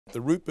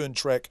The Routeburn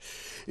track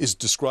is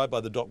described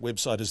by the dock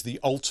website as the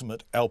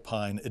ultimate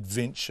alpine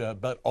adventure,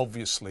 but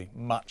obviously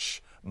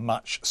much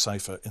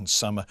safer in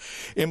summer.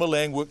 Emma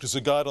Lang worked as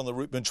a guide on the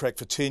Routeburn track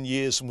for 10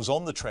 years and was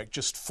on the track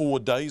just 4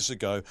 days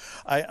ago.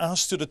 I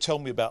asked her to tell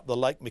me about the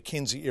Lake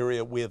Mackenzie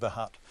area where the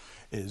hut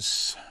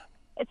is.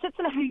 It sits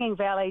in a hanging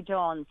valley,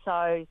 John,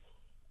 so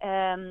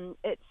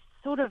it's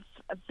sort of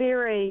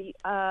very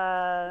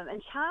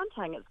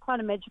enchanting. It's quite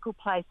a magical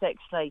place,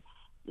 actually,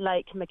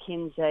 Lake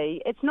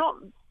Mackenzie. It's not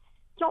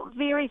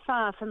very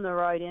far from the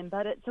road end,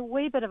 but it's a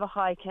wee bit of a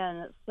hike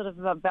in. It's sort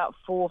of about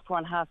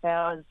 4.5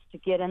 hours to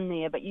get in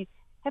there, but you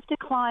have to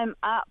climb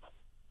up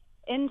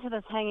into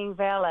this hanging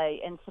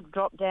valley and sort of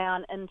drop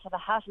down into the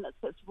hut, and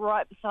it's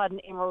right beside an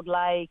emerald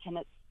lake, and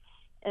it's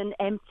an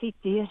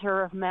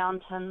amphitheatre of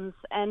mountains,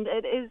 and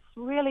it is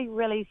really,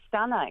 really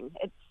stunning.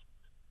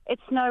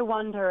 It's no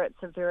wonder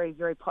it's a very,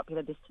 very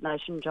popular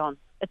destination, John.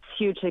 It's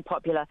hugely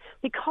popular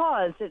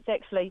because it's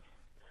actually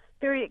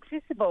very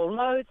accessible.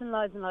 Loads and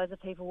loads and loads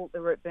of people walk the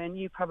Routeburn.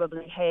 You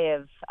probably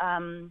have.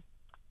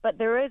 But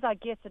there is, I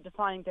guess, a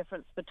defining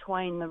difference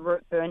between the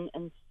Routeburn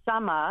in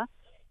summer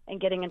and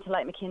getting into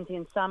Lake Mackenzie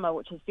in summer,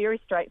 which is very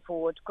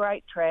straightforward,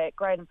 great track,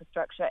 great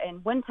infrastructure,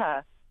 and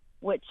winter,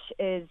 which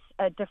is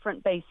a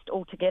different beast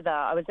altogether.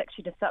 I was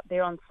actually just up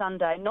there on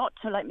Sunday, not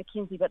to Lake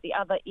Mackenzie, but the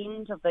other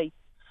end of the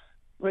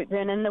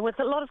Routeburn, and there was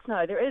a lot of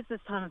snow. There is this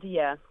time of the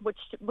year, which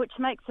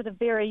makes it a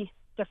very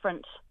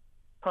different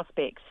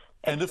prospect.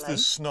 Actually. And if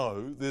there's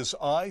snow, there's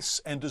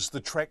ice, and does the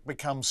track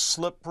become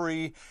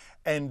slippery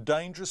and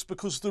dangerous?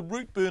 Because the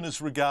Routeburn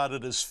is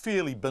regarded as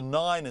fairly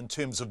benign in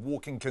terms of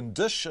walking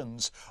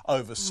conditions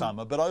over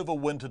summer, but over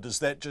winter, does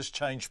that just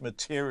change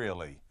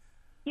materially?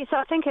 Yes,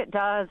 I think it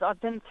does. I've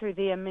been through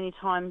there many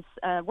times,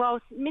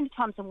 many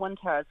times in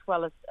winter as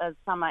well as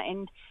summer,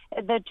 and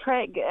the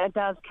track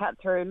does cut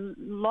through a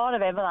lot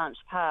of avalanche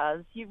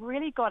paths. You've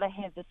really got to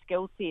have the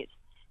skill set,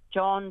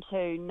 John,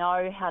 to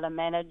know how to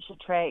manage a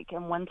track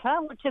in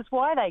winter, which is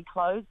why they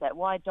closed it,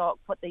 why Doc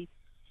put the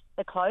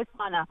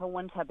clothesline up in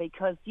winter,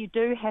 because you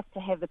do have to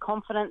have the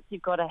confidence.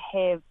 You've got to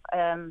have,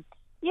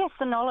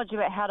 the knowledge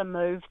about how to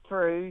move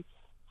through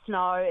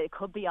snow. It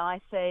could be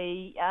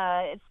icy.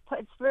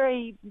 It's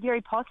very,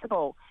 very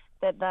possible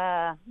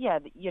that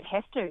you'd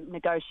have to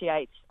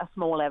negotiate a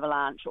small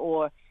avalanche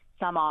or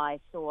some ice,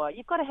 or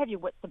you've got to have your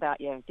wits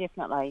about you,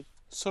 definitely.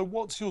 So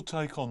what's your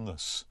take on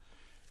this,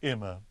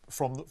 Emma,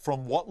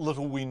 from what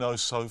little we know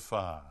so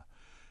far?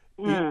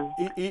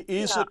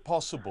 Is it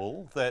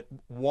possible that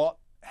what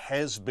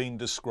has been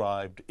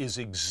described is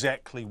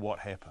exactly what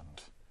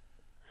happened?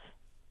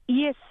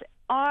 Yes,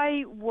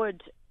 I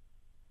would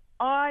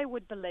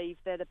believe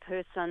that a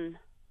person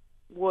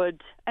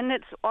would, and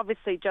it's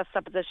obviously just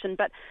supposition,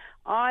 but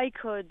I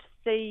could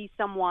see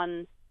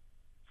someone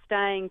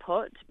staying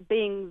put,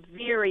 being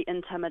very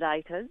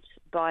intimidated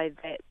by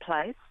that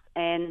place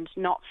and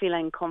not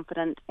feeling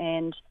confident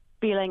and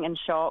feeling in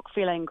shock,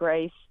 feeling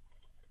grief.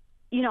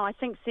 You know, I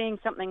think seeing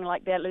something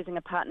like that, losing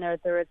a partner,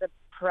 there is a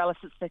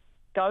paralysis that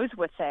goes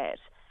with that.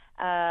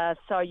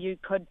 So you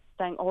could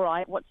think, all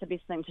right, what's the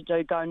best thing to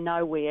do? Go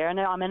nowhere. And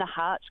I'm in a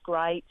hut,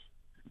 great.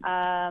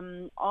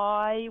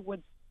 I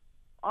would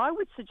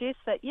suggest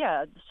that,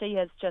 she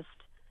has just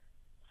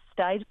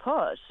stayed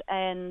put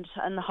and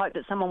in the hope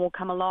that someone will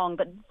come along.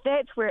 But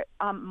that's where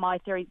my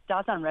theory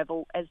does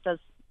unravel, as does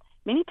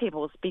many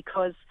people's,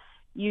 because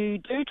you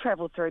do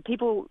travel through.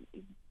 People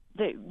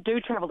do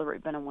travel the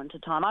Routeburn in winter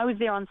time. I was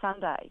there on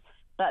Sunday,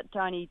 but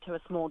only to a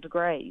small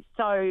degree.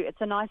 So it's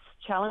a nice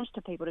challenge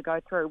to people to go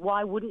through.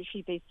 Why wouldn't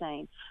she be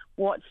seen?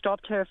 What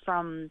stopped her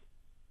from,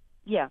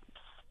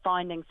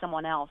 finding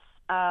someone else?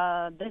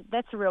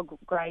 That's a real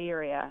grey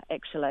area,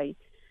 actually,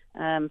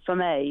 for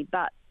me.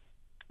 But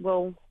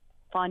we'll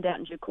find out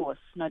in due course,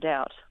 no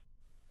doubt.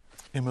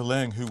 Emma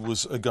Lang, who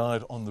was a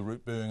guide on the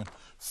Routeburn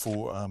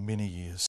for many years.